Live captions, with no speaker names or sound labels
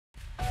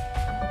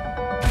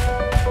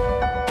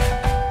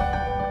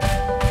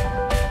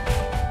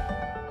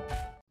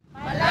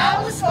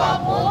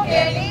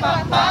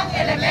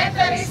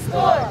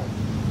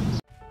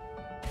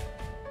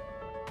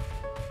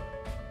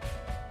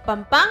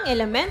Pampang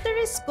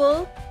Elementary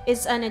School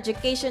is an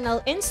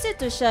educational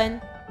institution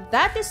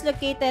that is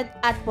located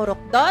at Purok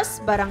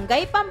 2,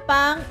 Barangay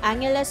Pampang,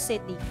 Angeles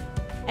City,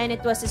 and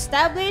it was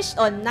established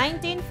on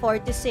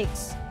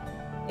 1946.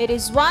 It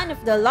is one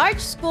of the large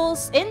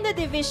schools in the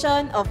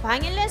division of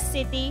Angeles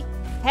City,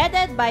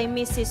 headed by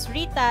Mrs.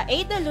 Rita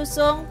A.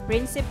 Dalusong,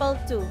 Principal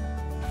 2.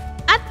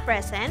 At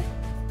present,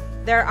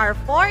 there are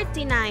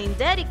 49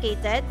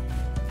 dedicated,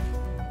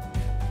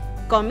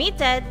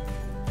 committed,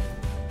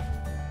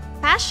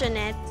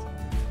 passionate,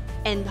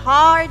 and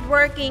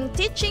hard-working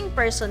teaching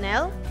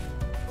personnel,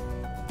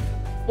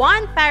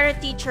 1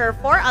 para-teacher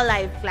for a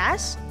live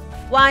class,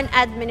 1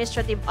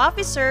 administrative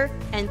officer,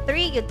 and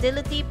 3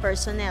 utility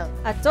personnel.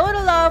 A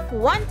total of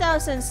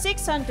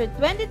 1,622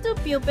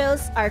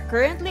 pupils are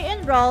currently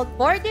enrolled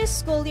for this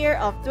school year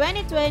of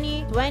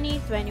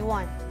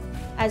 2020-2021.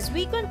 As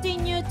we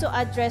continue to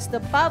address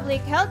the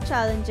public health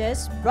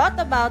challenges brought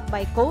about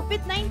by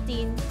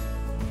COVID-19,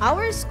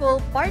 our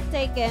school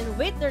partaken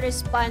with the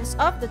response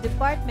of the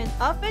Department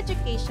of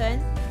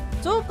Education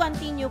to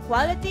continue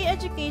quality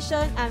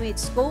education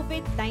amidst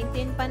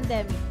COVID-19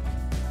 pandemic.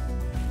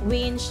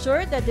 We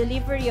ensure the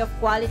delivery of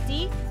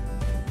quality,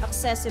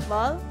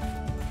 accessible,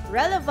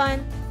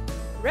 relevant,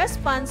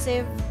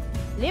 responsive,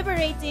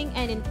 liberating,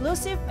 and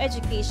inclusive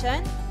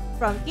education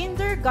from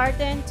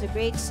kindergarten to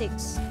grade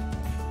 6.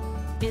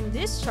 In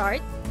this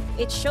chart,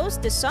 it shows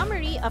the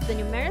summary of the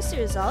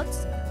numeracy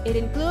results. It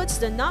includes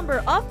the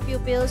number of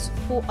pupils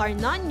who are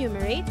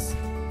non-numerates,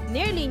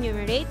 nearly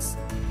numerates,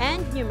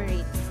 and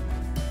numerates.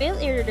 Fill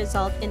in the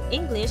result in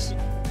English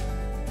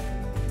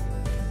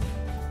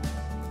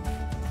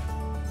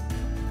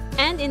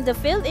and in the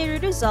field area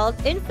result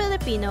in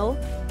Filipino,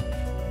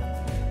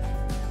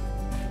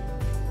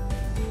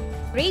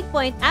 grade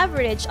point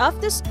average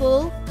of the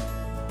school,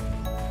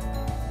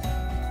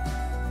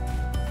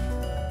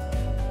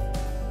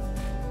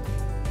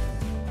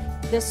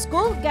 the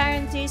school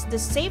guarantees the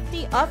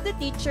safety of the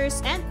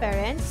teachers and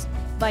parents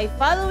by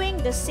following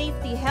the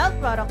safety health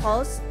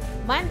protocols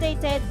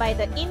mandated by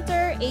the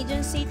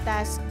Interagency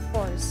Task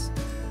Force.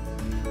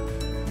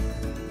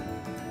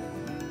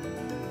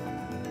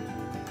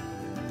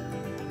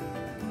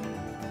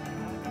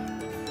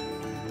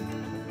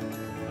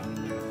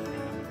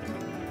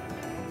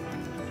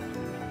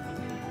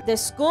 The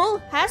school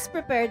has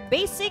prepared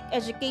basic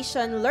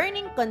education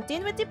learning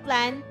continuity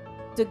plan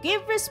to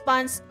give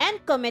response and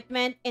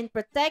commitment in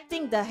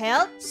protecting the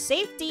health,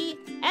 safety,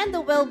 and the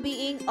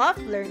well-being of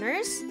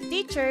learners,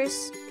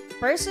 teachers,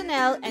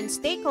 personnel, and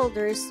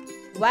stakeholders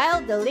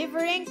while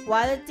delivering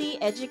quality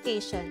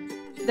education.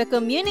 The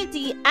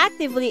community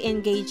actively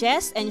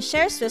engages and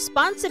shares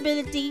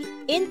responsibility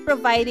in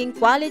providing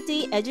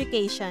quality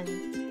education.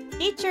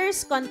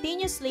 Teachers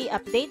continuously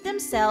update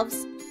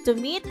themselves to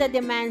meet the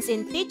demands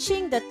in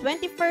teaching the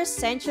 21st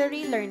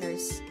century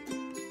learners.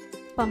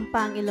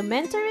 Pampang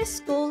Elementary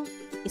School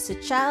is a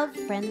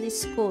child-friendly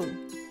school.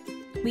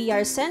 We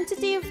are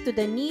sensitive to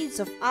the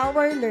needs of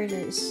our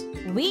learners.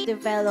 We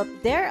develop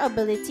their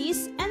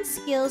abilities and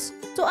skills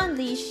to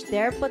unleash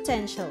their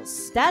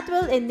potentials. That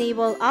will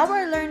enable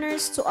our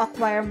learners to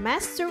acquire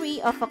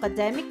mastery of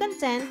academic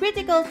content,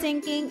 critical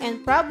thinking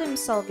and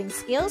problem-solving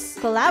skills,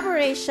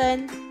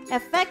 collaboration,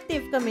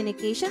 effective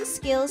communication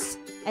skills,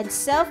 and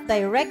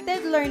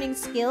self-directed learning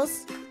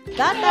skills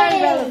that are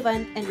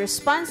relevant and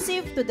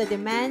responsive to the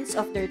demands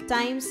of their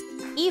times,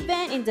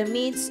 even in the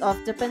midst of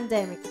the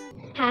pandemic.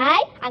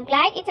 Hi, I'm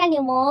Clyde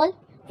Itanumol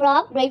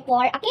from Grade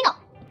 4 Aquino.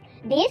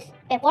 This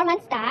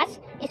performance task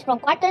is from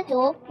Quarter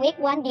 2, Week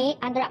 1D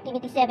under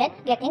Activity 7,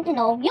 Getting to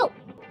Know You.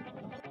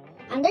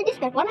 Under this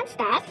performance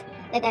task,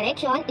 the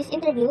direction is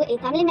interview a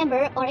family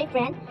member or a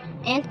friend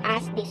and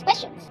ask these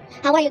questions.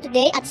 How are you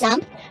today at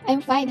Sam?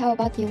 I'm fine. How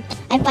about you?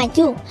 I'm fine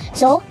too.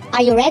 So,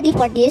 are you ready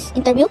for this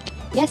interview?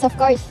 Yes, of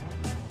course.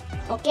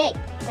 Okay,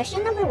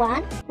 question number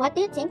 1. What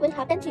do you think will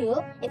happen to you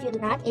if you do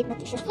not eat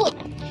nutritious food?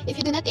 If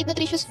you do not eat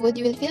nutritious food,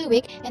 you will feel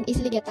weak and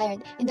easily get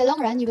tired. In the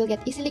long run, you will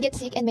easily get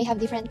sick and may have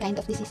different kinds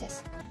of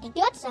diseases. Thank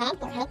you, Sam,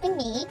 for helping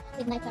me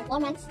with my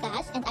performance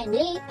task, and I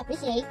really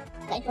appreciate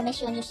the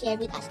information you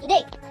shared with us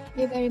today.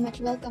 You're very much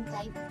welcome,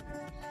 Clyde.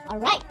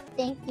 Alright,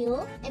 thank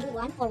you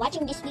everyone for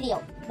watching this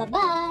video.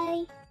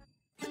 Bye-bye!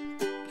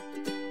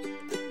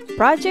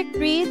 Project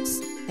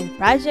Reads and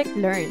Project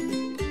Learn.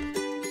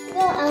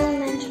 Hill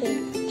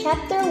Elementary,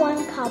 Chapter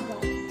 1,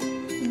 Cobwebs.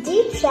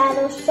 Deep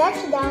shadows stretch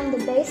down the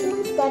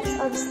basement steps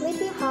of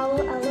Sleepy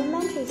Hollow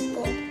Elementary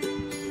School.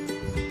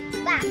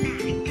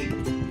 Backpack.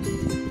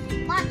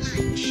 On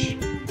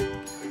lunch.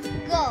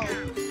 Go.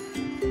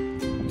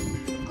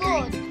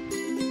 Good.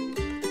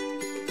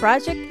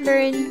 Project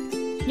Learn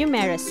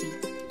Numeracy.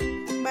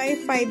 By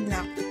 5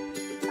 na. 5,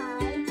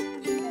 10,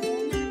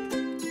 15,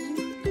 20,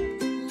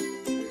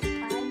 25,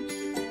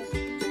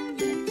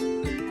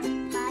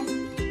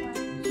 30,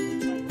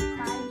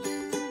 45,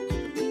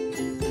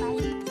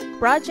 45.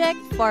 Project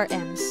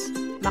 4Ms.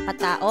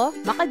 Makatao,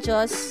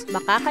 makaDiyos,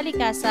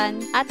 makakalikasan,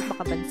 at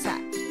makabansa.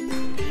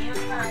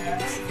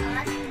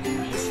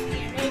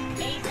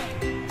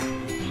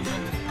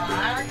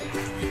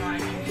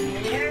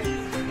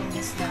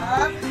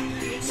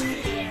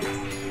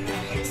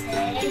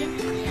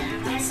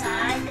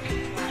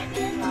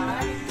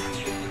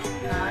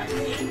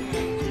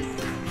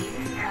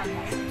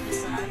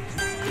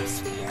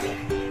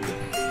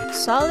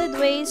 solid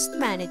waste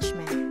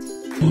management.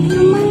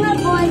 Yung mga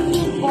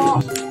bote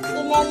po,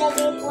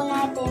 ilalagay po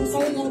natin sa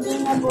hindi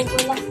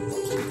nabubulok.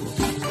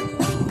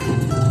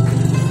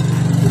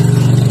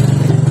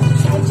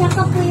 At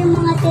saka po yung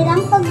mga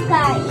tirang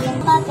pagkain,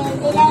 papel,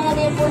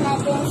 ilalagay po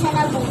natin sa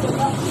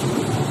nabubulok.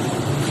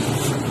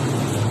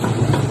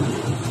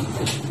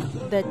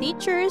 The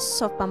teachers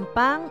of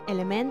Pampang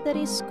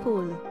Elementary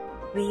School.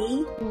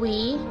 We,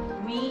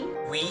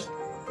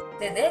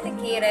 the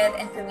dedicated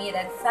and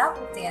committed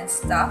faculty and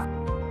staff,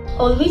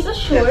 always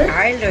assure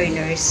our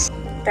learners,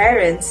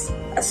 parents,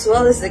 as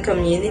well as the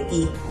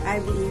community are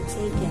being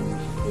taken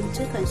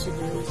into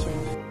consideration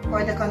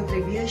for the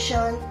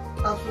contribution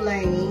of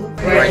learning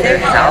where their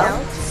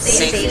health,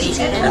 safety,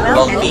 and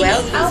well-being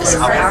is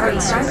our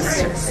concern.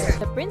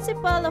 The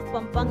principal of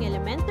Pampang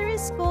Elementary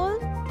School,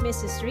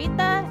 Mrs.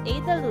 Rita A.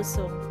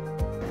 Dalusong.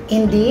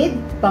 Indeed,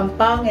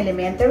 Pampang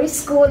Elementary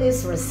School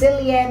is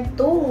resilient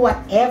to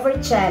whatever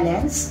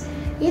challenge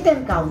it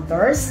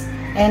encounters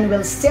and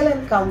will still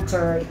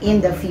encounter in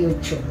the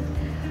future.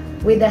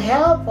 With the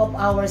help of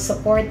our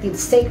supportive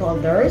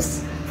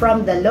stakeholders,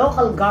 from the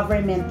local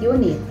government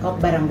unit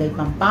of Barangay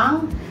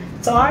Pampang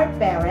to our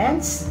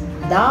parents,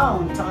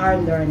 down to our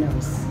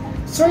learners.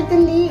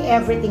 Certainly,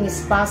 everything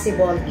is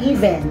possible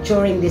even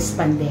during this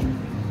pandemic.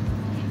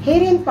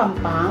 Here in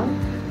Pampang,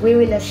 we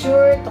will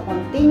assure to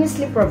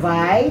continuously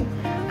provide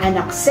an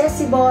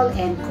accessible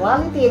and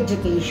quality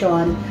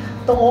education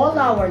to all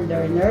our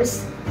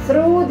learners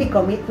through the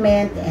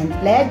commitment and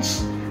pledge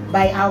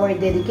by our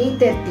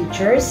dedicated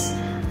teachers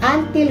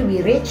until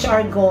we reach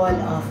our goal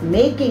of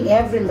making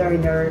every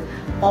learner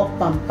of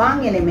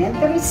Pampang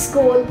Elementary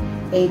School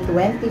a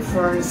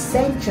 21st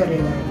century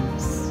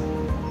learners.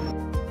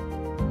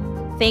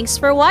 Thanks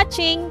for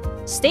watching.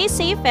 Stay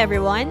safe,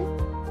 everyone.